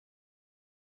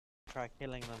try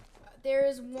killing them. There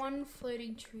is one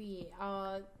floating tree.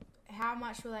 How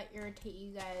much will that irritate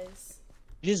you guys?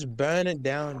 Just burn it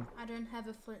down. I don't have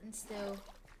a flint and steel.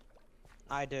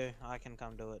 I do. I can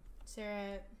come do it.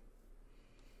 Sarah,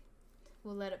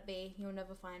 we'll let it be. You'll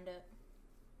never find it.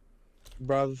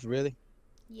 Bruv, really?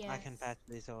 Yes. I can patch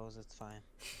these holes. It's fine.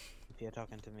 If you're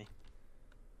talking to me.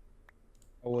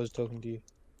 I was talking to you.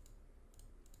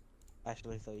 I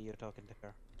actually thought you were talking to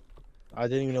her. I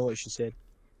didn't even know what she said.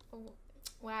 Oh,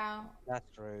 wow. That's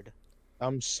rude.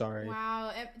 I'm sorry.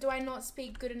 Wow. Do I not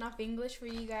speak good enough English for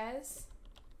you guys?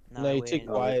 No, you're we too ain't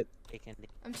quiet. speaking.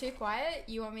 I'm too quiet?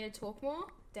 You want me to talk more?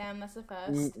 Damn, that's a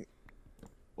first. Mm,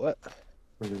 what?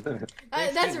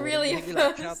 That's really a You'd be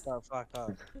like, first. shut the fuck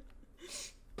up.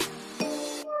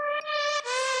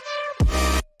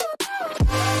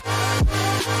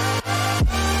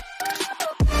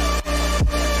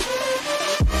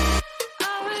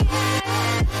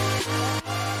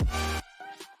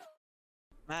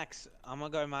 Max, I'm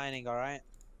gonna go mining, alright?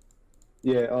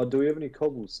 Yeah, do we have any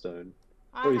cobblestone?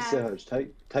 I Oh, have, Serge,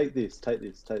 take this.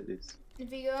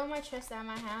 if you go on my chest at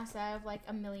my house, I have like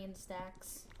 1,000,000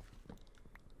 stacks.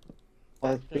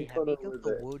 I Actually, think I have know you where got the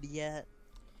that. wood yet?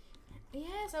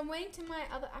 Yes, I'm waiting till my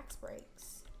other axe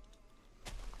breaks.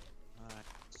 Alright.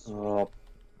 Oh,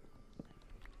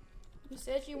 You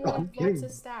said you I'm want lots getting-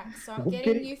 of stacks, so I'm I'm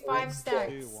getting getting you 5 1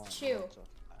 stacks. You want Chill. lots of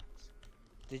stacks.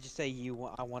 Did you say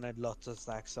I wanted lots of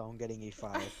stacks, so I'm getting you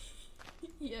 5?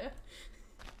 Yeah.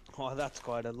 Oh, that's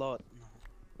quite a lot.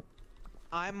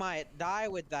 I might die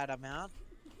with that amount.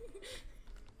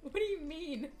 What do you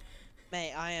mean?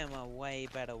 Mate, I am a way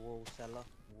better wood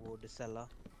seller.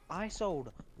 I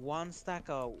sold 1 stack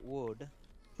of wood,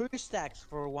 2 stacks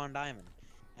for 1 diamond.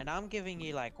 And I'm giving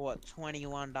you like, what,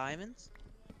 21 diamonds?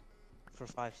 For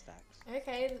 5 stacks.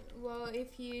 Okay, well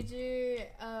if you do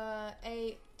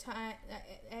 8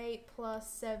 plus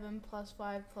 7 plus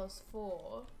 5 plus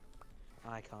 4,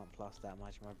 I can't plus that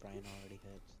much, my brain already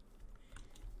hurts.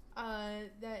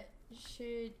 that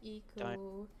should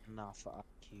equal. Enough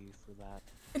IQ for that.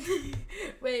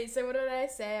 Wait, so what did I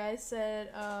say? I said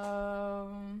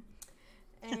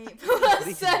 8 These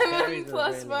plus 7 berries are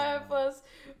plus really 5 annoying. plus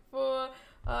 4.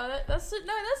 That should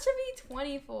be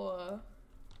 24.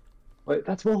 wait,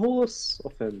 that's my horse. I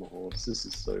found my horse. This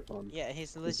is so fun. Yeah,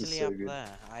 he's This is literally so up good.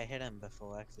 there. I hit him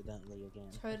before accidentally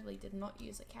again. Totally did not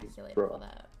use a calculator Bruh. for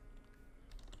that.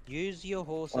 Use your I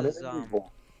horse's don't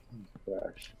know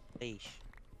Crash. leash.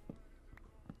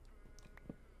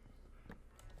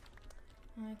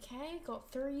 Okay, got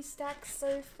 3 stacks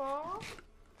so far.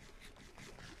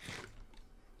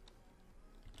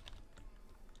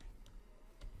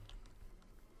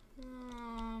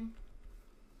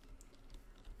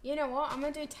 You know what? I'm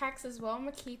gonna do tax as well. I'm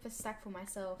gonna keep a stack for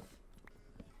myself.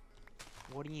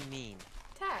 What do you mean?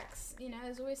 Tax. You know,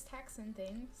 there's always tax and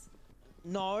things.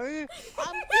 No! I'm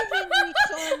giving you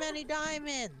so many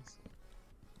diamonds!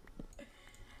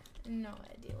 No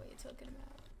idea what you're talking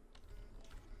about.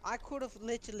 I could have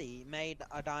literally made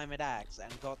a diamond axe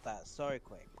and got that so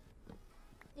quick.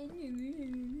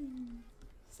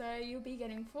 So you'll be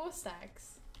getting 4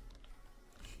 stacks.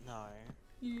 No.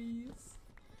 Yes.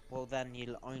 Well, then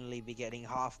you'll only be getting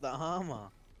half the armor.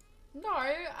 No,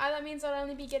 that means I'll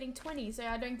only be getting 20, so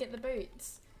I don't get the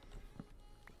boots.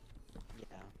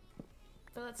 Yeah.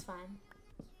 But that's fine.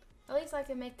 At least I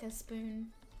can make a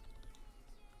spoon.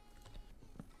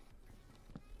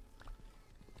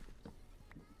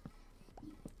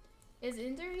 Is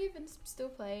Inder even still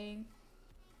playing?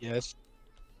 Yes.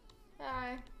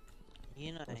 Hi.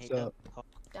 You know, What's he doesn't up? talk.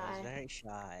 Die. He's very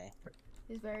shy.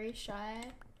 He's very shy.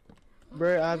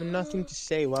 Bro, I have nothing to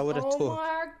say. Why would I Oh talk?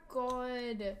 my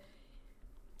god.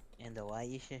 And the way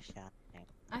you should shy.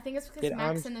 I think it's because Kid,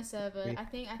 Max I'm in the server. sorry. I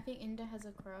think Inder has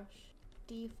a crush.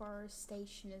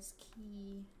 Deforestation is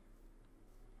key.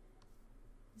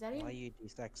 Is that Why even are you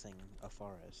desexing a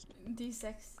forest?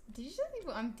 desex? Did you just think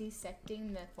I'm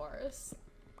dissecting the forest?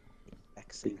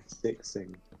 Desexing.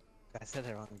 Sixing. I said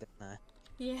it wrong, didn't I?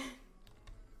 Yeah.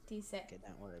 Dissect. Okay,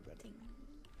 don't worry about it.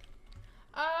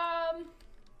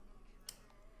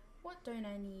 What don't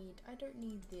I need? I don't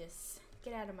need this.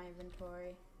 Get out of my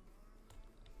inventory.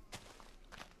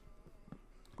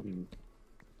 Mm.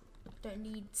 Don't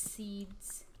need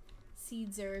seeds.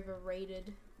 Seeds are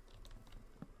overrated.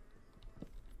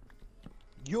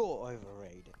 You're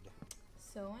overrated.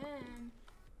 So am.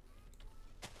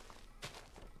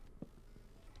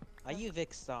 Are you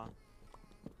Vicstar?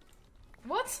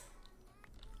 What?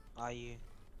 Are you?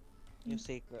 You're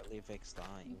secretly Vicstar,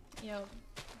 aren't you? Yo.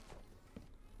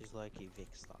 He's low-key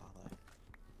Vicstar, though.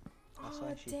 That's Oh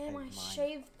why she damn! paid I mine.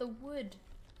 shaved the wood.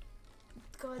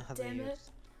 God Are damn they it!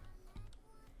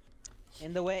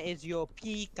 In the way is your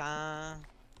pika.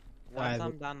 Once I've-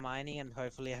 I'm done mining and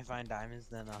hopefully I find diamonds,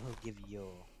 then I'll give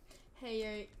you.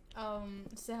 Hey yo,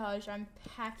 Sahaj, I'm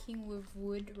packing with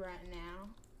wood right now.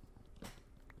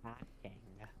 Packing.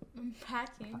 I'm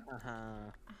packing.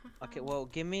 Okay, well,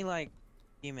 give me like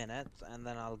a few minutes, and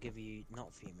then I'll give you not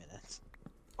a few minutes,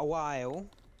 a while.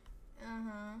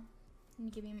 You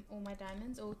give me all my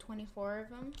diamonds, all 24 of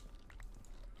them.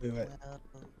 Wait, wait.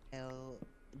 Well,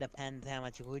 depends how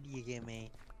much wood you give me.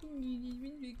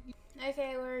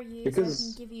 Okay, where are you? Because- so I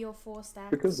can give you your 4 stacks.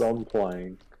 Because I'm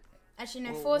playing. Actually,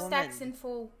 no, Well, 4 woman- stacks and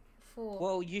 4.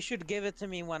 Well, you should give it to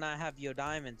me when I have your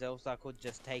diamonds, else I could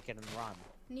just take it and run.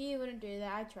 You wouldn't do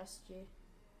that. I trust you.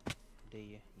 Do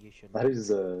you? You should. That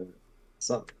is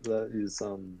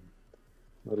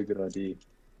not a good idea.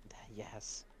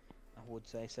 Yes, I would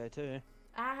say so too.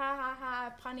 Ah ha ha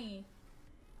ha, punny.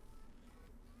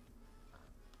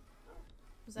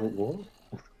 Was that What?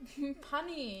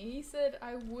 punny? He said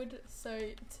I would so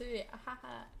too. Ah ha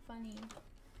ha, funny.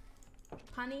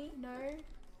 Punny? No.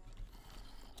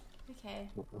 Okay.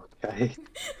 Okay.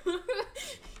 You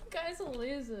guys are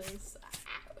losers.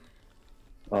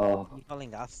 Oh, You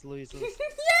calling us losers?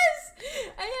 Yes,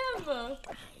 I am. Oh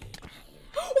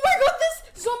my god,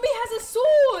 this zombie has a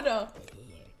sword.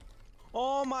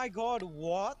 Oh my god,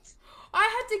 what? I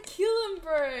had to kill him,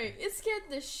 bro. It scared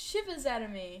the shivers out of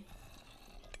me.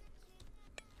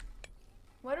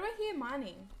 Why do I hear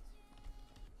mining?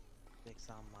 Big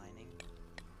sound mining.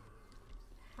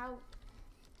 How?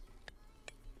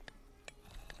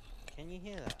 Can you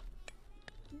hear that?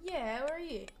 Yeah, where are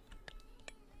you?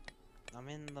 I'm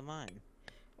in the mine.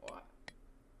 What?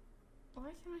 Why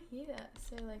can't I hear that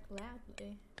so like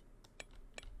loudly?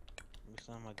 You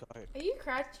sound my goat. Are you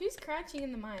Who's crouching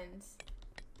in the mines?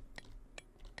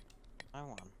 I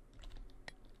won.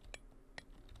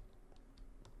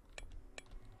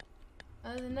 Oh,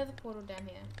 there's another portal down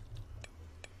here.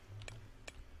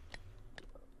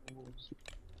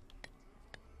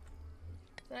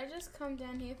 Did I just come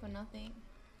down here for nothing?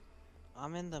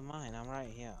 I'm in the mine. I'm right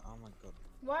here. Oh my god.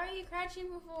 Why are you crouching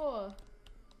before?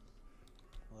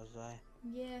 Was I?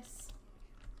 Yes.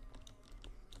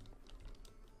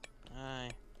 Aye.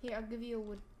 Here, I'll give you a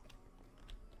wood.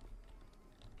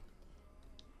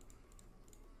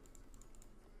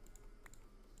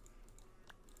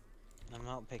 I'm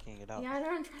not picking it up. Yeah, I know,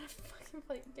 I'm trying to fucking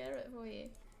like, get it for you.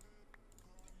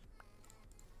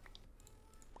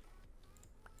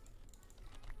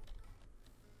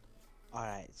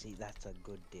 Alright, see, that's a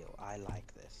good deal. I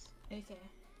like this. Okay.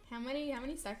 How many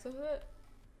stacks was it?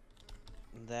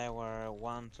 There were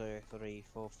 1, 2, 3,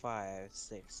 4, 5,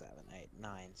 6, 7, 8,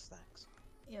 9 stacks.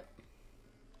 Yep.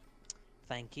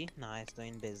 Thank you. Nice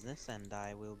doing business, and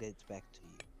I will get back to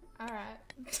you.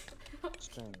 Alright.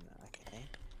 Soon, okay?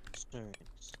 Soon.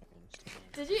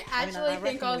 Did you I mean, actually I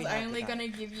think reckon I we was have only to gonna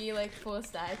give you like 4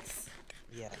 stacks?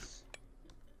 Yes.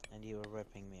 And you were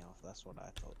ripping me off, that's what I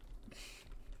thought.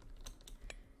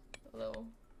 Lol.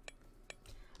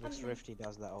 This Okay. Rifty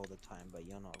does that all the time, but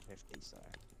you're not Rifty, so...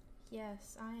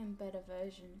 Yes, I am better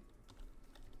version.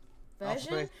 Oh,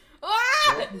 Version? wait.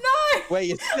 Ah! No! Wait,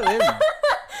 you're still in.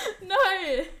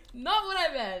 No! Not what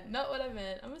I meant. Not what I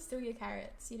meant. I'm gonna steal your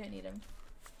carrots. You don't need them.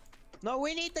 No,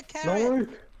 we need the carrot!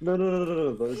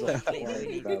 no. Those are Please, we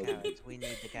need the valuable. carrots. We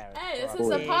need the carrots. Hey, this for is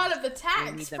our a kids. part of the We need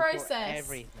tax them for process.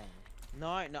 everything.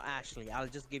 No, actually, I'll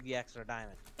just give you extra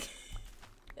diamond.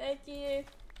 Thank you.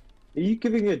 Are you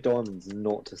giving her diamonds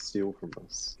not to steal from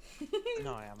us?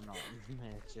 No, I'm not.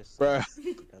 It's just... Bruh.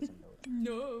 It doesn't do it.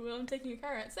 No, I'm taking your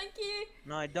carrots. Thank you.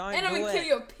 No, don't And I'm do gonna it. kill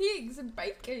your pigs and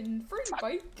bacon. Free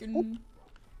bacon.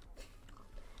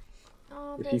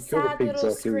 Oh, If the you kill the sad pigs, little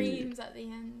I'll kill you. screams at the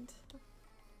end.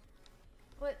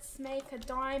 Let's make a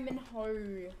diamond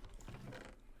hoe.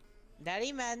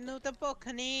 Daddy man, no the book,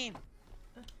 honey.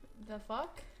 The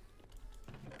fuck?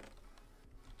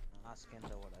 Ask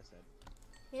Endo what I said.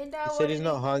 And He said he's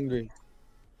not hungry.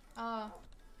 Oh.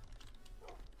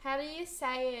 How do you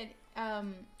say it,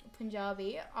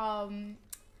 Punjabi? I'll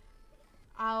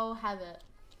have it.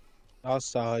 I'll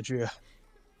start you.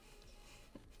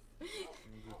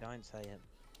 You don't say it.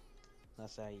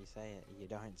 That's how you say it. You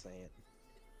don't say it.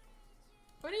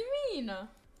 What do you mean?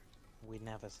 We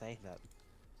never say that.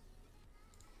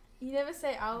 You never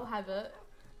say I'll have it,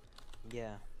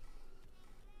 Yeah.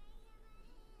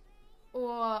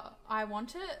 or I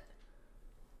want it?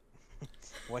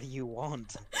 What do you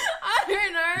want? I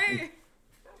don't know!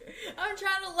 I'm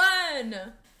trying to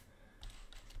learn!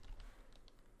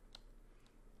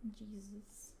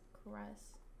 Jesus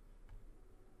Christ.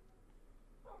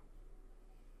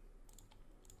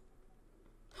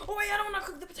 Oh wait, I don't want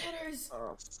to cook the potatoes!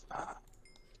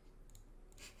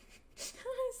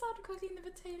 started cooking the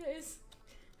potatoes.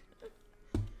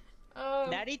 Oh.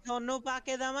 Daddy, thonu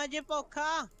pake dama je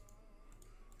pokha.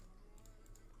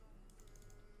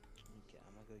 Okay,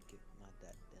 I'm gonna go get my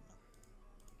dad dinner.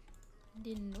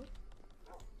 Dinner.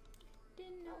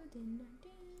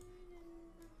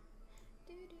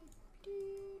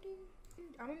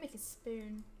 I'm gonna make a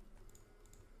spoon.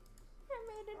 I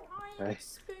made an iron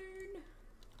spoon.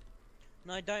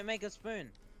 No, don't make a spoon.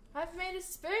 I've made a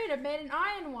spoon. I've made an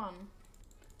iron one.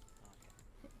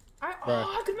 Okay.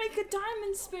 I could make a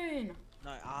diamond spoon.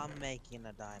 No, I'm making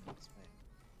a diamond spoon.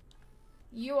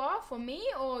 You are for me,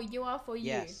 or you are for you?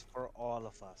 Yes, for all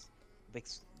of us.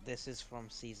 Because this is from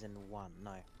season 1.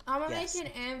 No. I'm gonna Yes. make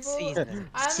an anvil. Season.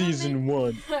 Season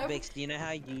 1. Bix, do you know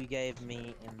how you gave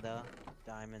me in the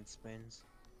diamond spoons?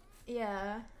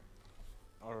 Yeah.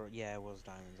 Or, yeah, it was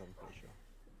diamonds, I'm pretty sure.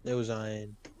 It was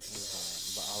iron. It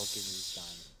was diamond, but I'll give you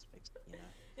diamonds, Bix, you know.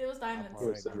 It was diamonds. I'll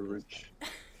We're so rich.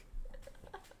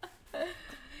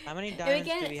 How many If we diamonds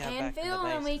get do we an have back in the anvil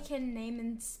and we basement? can name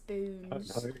in I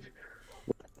spoons. know.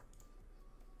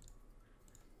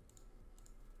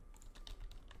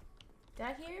 Did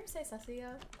I hear him say sassy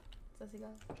girl? Sassy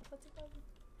girl. Sassy girl.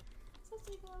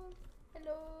 Sassy girl.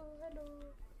 Hello. Hello.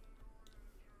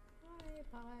 Bye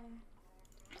bye.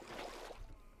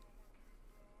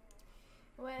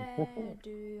 Where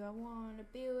do I want to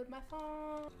build my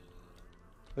farm?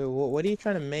 Wait, what are you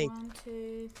trying to make? 1,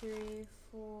 2, 3,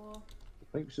 4. I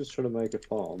think he's just trying to make a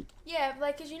farm. Yeah,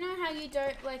 like, cause you know how you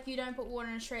don't put water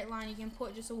in a straight line. You can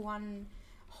put just one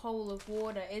hole of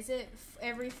water. Is it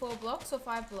every 4 blocks or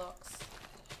 5 blocks?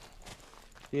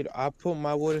 Dude, I put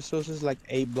my water sources like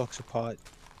 8 blocks apart.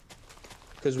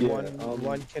 Because Yeah,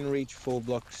 one can reach 4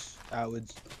 blocks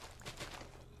outwards.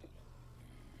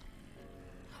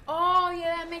 Oh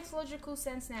yeah, that makes logical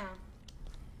sense now.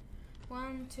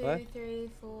 1, 2, What? 3,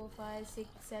 4, 5, 6,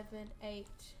 7, 8.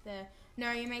 There.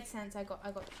 No, you make sense. I got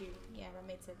you. Yeah, that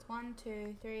made sense. 1,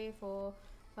 2, 3, 4,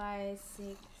 5,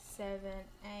 6, 7,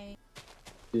 8.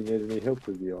 Do you need any help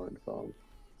with the iron farm?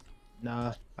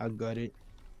 Nah, I got it.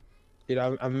 Dude,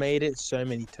 I made it so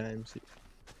many times.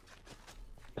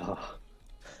 Ah,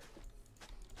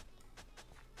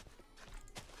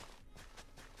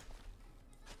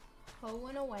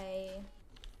 Hoeing away.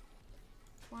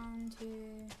 1,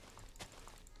 2.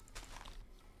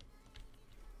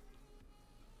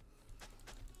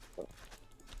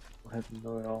 I have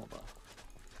no armor.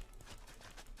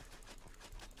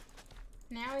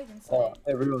 Now we can sleep. Oh,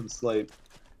 everyone sleep.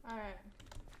 Alright.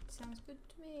 Sounds good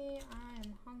to me. I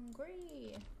am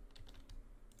hungry.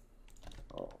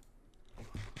 Oh.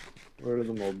 Where are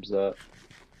the mobs at?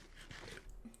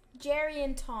 Jerry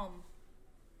and Tom.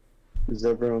 Is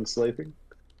everyone sleeping?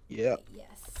 Yeah.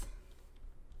 Yes.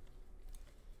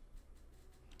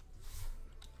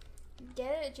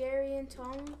 Get it, Jerry and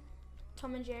Tom?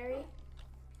 Tom and Jerry?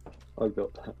 I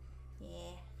got that.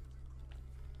 Yeah.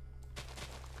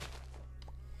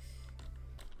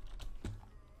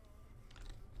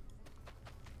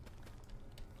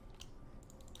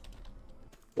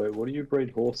 Wait, what do you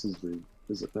breed horses with?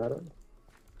 Does it matter?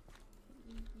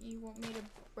 You want me to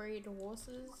breed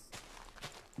horses?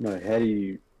 No, how do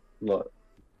you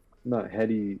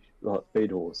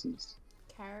feed horses?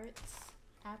 Carrots,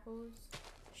 apples,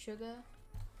 sugar.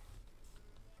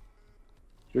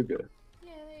 Sugar.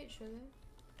 Yeah, they eat sugar.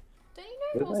 Don't you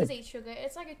know Do horses they? eat sugar?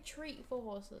 It's like a treat for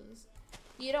horses.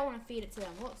 You don't want to feed it to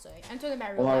them. What so? I'm talking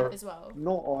about real Well, life as well.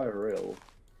 Not IRL.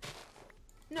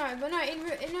 No, but no,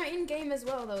 in game as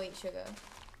well they'll eat sugar.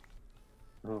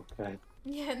 Okay.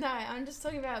 Yeah, no, I'm just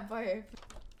talking about both.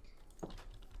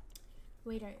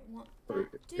 We don't want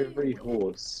that, do Every we?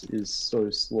 horse is so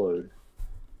slow.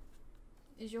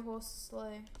 Is your horse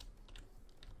slow?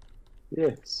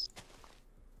 Yes.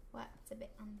 Well, that's a bit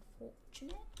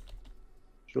unfortunate.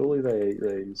 Surely they eat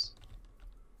these.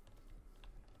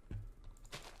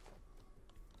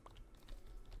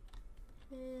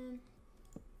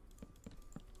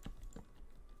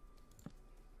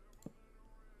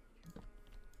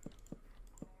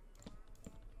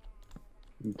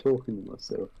 I'm talking to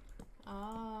myself.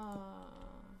 Ah,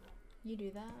 you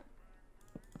do that?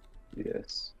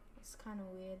 Yes. It's kind of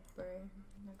weird, bro.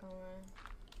 I'm not gonna lie.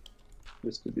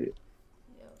 Just a bit.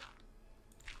 Yep.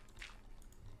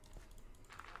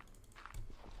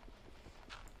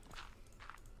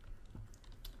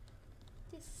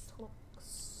 This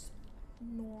looks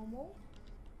normal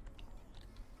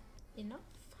enough.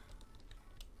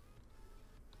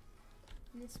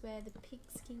 And this is where the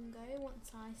pigs can go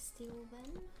once I steal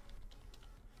them.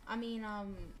 I mean,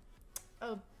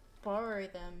 borrow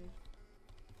them.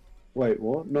 Wait,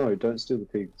 what? No, don't steal the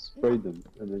pigs. Breed them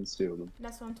and then steal them.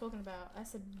 That's what I'm talking about. I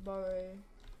said borrow.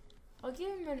 I'll give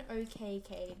him an okay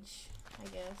cage, I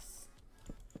guess.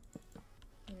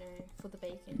 You know, for the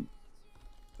bacon.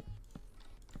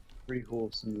 3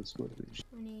 horse in this village.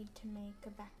 We need to make a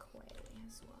back way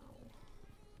as well.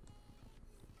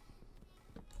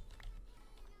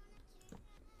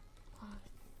 Oh,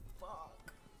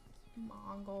 fuck.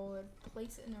 My god,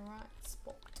 place it in the right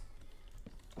spot.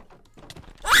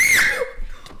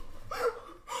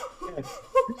 Right,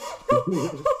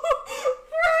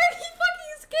 he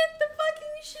fucking scared the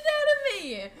fucking shit out of me.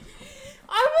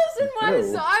 I was in my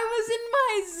zone.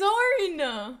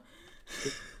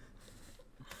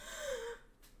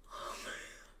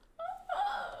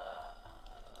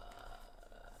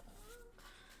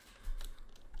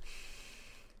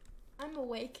 I'm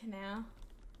awake now.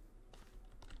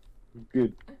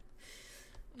 Good.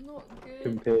 Not good.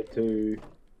 Compared to...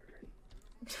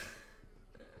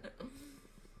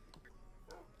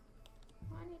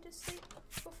 I need to sleep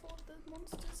before the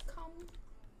monsters come.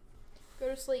 Go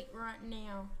to sleep right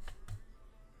now.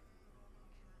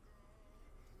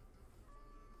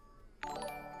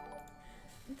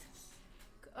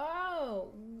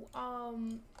 Oh,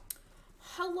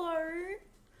 hello.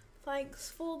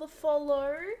 Thanks for the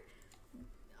follow.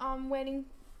 I'm waiting.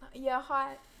 Yeah,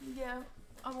 hi. Yeah,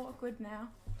 I'm awkward now.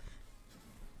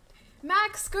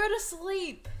 Max, go to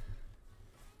sleep.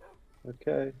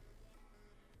 Okay.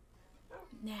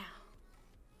 Now.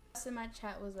 So my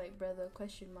chat was like, brother,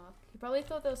 question mark. He probably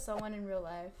thought there was someone in real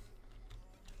life.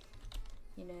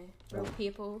 You know, real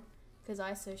people. Because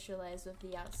I socialize with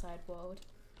the outside world.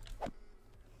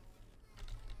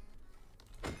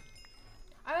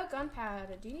 I got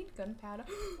gunpowder. Do you need gunpowder?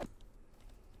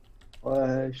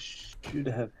 I should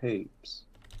have heaps.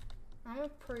 I'm a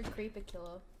pro creeper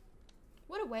killer.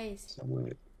 What a waste.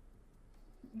 Somewhere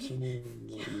in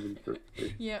my inventory.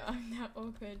 Yeah, I'm that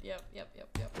awkward. Yep.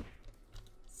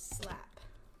 Slap.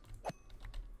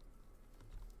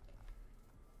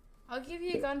 I'll give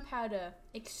you gunpowder.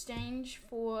 Exchange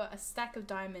for a stack of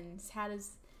diamonds. How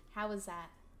is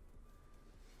that?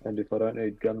 And if I don't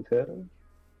need gunpowder?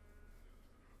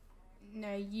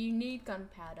 No, you need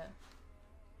gunpowder.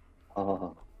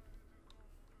 Ah.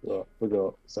 Right,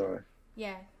 forgot. Sorry.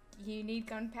 Yeah, you need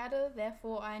gunpowder,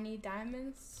 therefore I need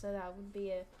diamonds, so that would be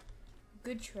a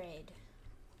good trade.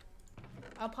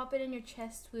 I'll pop it in your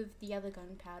chest with the other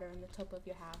gunpowder on the top of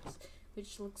your house,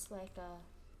 which looks like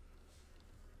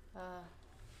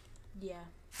yeah.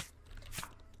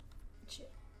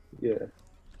 Shit. Yeah.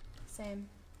 Same.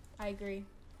 I agree.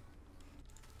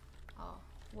 Oh,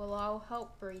 well, I'll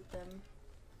help breed them.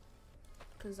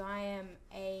 Because I am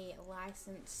a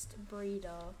licensed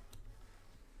breeder.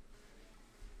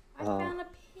 I found a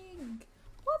pig.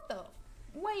 What the?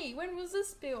 Wait, when was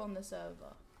this built on the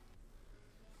server?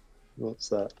 What's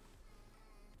that?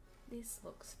 This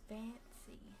looks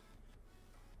fancy.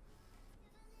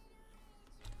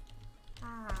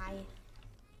 Hi.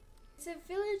 It's a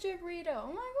villager breeder.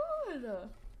 Oh my god.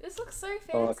 This looks so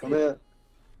fancy. Oh,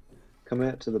 come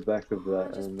out to the back of Oh,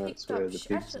 that, and that's where the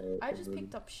pigs are. I just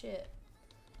picked up shit.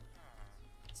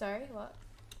 Sorry, what?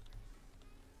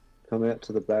 Come out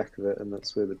to the back of it, and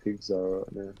that's where the pigs are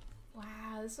right now.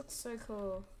 Wow, this looks so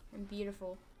cool and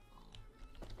beautiful.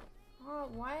 Oh,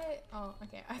 why? Oh,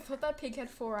 okay. I thought that pig had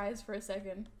 4 eyes for a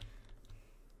second.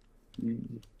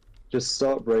 Just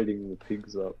start breeding the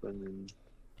pigs up, and then...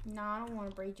 No, I don't want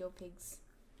to breed your pigs.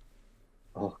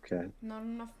 Okay. Not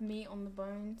enough meat on the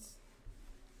bones.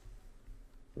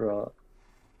 Right.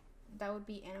 That would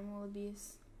be animal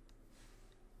abuse.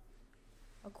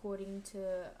 According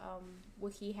to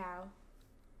WikiHow.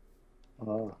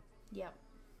 Ah. Yep.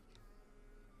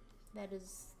 That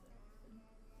is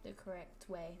the correct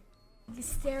way. You're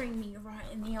staring me right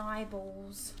in the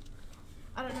eyeballs.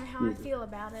 I don't know how I feel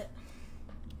about it.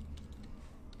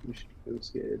 You should feel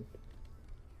scared.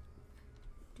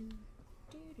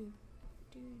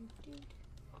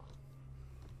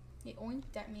 He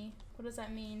oinked at me. What does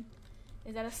that mean?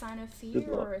 Is that a sign of fear Good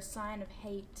luck. or a sign of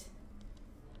hate?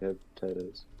 Yeah,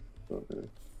 potatoes. Okay.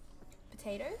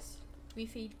 Potatoes? We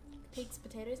feed pigs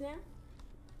potatoes now?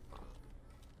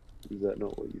 Is that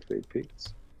not what you feed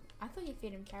pigs? I thought you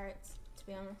feed them carrots, to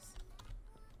be honest.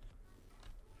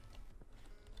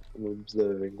 I'm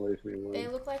observing, leave me alone. They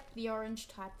look like the orange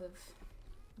type of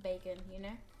bacon, you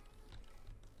know?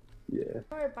 Yeah.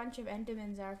 Where a bunch of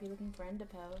endermans are if you're looking for ender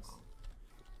pearls.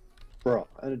 Bro,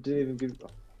 and it didn't even give... Oh,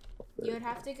 You would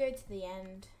have to go to the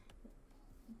end.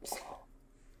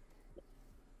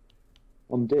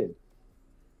 I'm dead.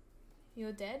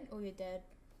 You're dead or you're dead?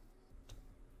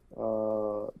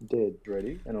 Dead.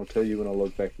 Ready? And I'll tell you when I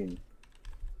log back in.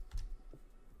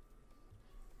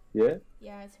 Yeah?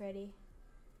 Yeah, it's ready.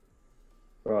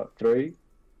 Right, 3,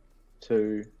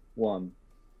 2, 1.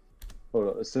 Hold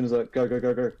on, as soon as I go, go,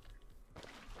 go, go.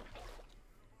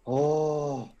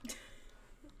 Oh,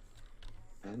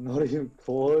 I'm not even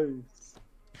close.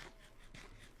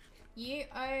 You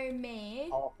owe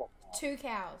me 2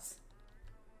 cows.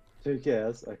 2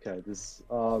 cows. Okay, this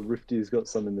Rifty's got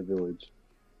some in the village.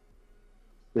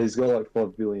 He's got like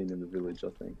 5 billion in the village, I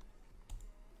think.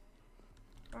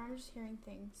 Or I'm just hearing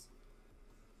things.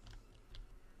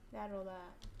 That or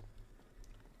that.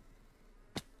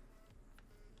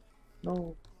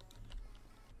 No.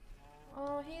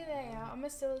 Oh, here they are. I'm gonna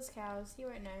steal his cows. He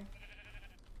won't know.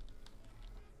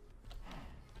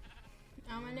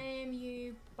 I'm gonna name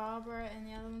you Barbara, and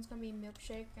the other one's gonna be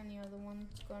Milkshake, and the other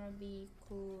one's gonna be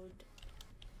called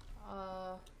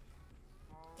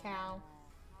Cow.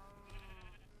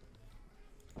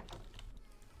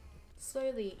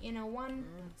 Slowly, in a one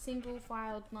single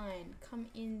filed line, come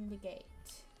in the gate.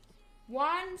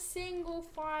 One single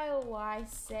file, I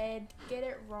said. Get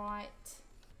it right.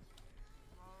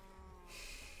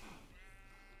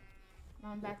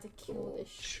 I'm about to kill this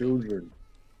shit. Children.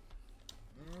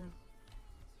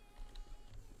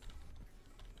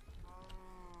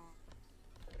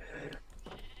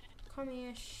 Come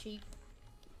here, sheep.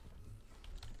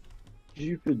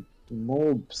 Stupid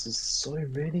mobs. There's so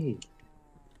many.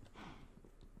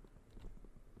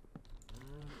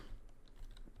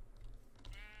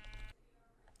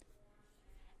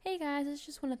 Hey guys, I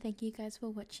just want to thank you guys for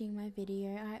watching my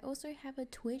video. I also have a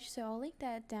Twitch, so I'll link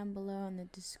that down below in the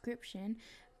description.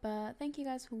 But thank you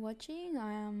guys for watching.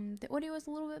 The audio was a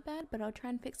little bit bad, but I'll try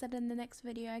and fix that in the next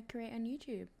video I create on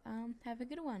YouTube. Have a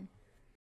good one.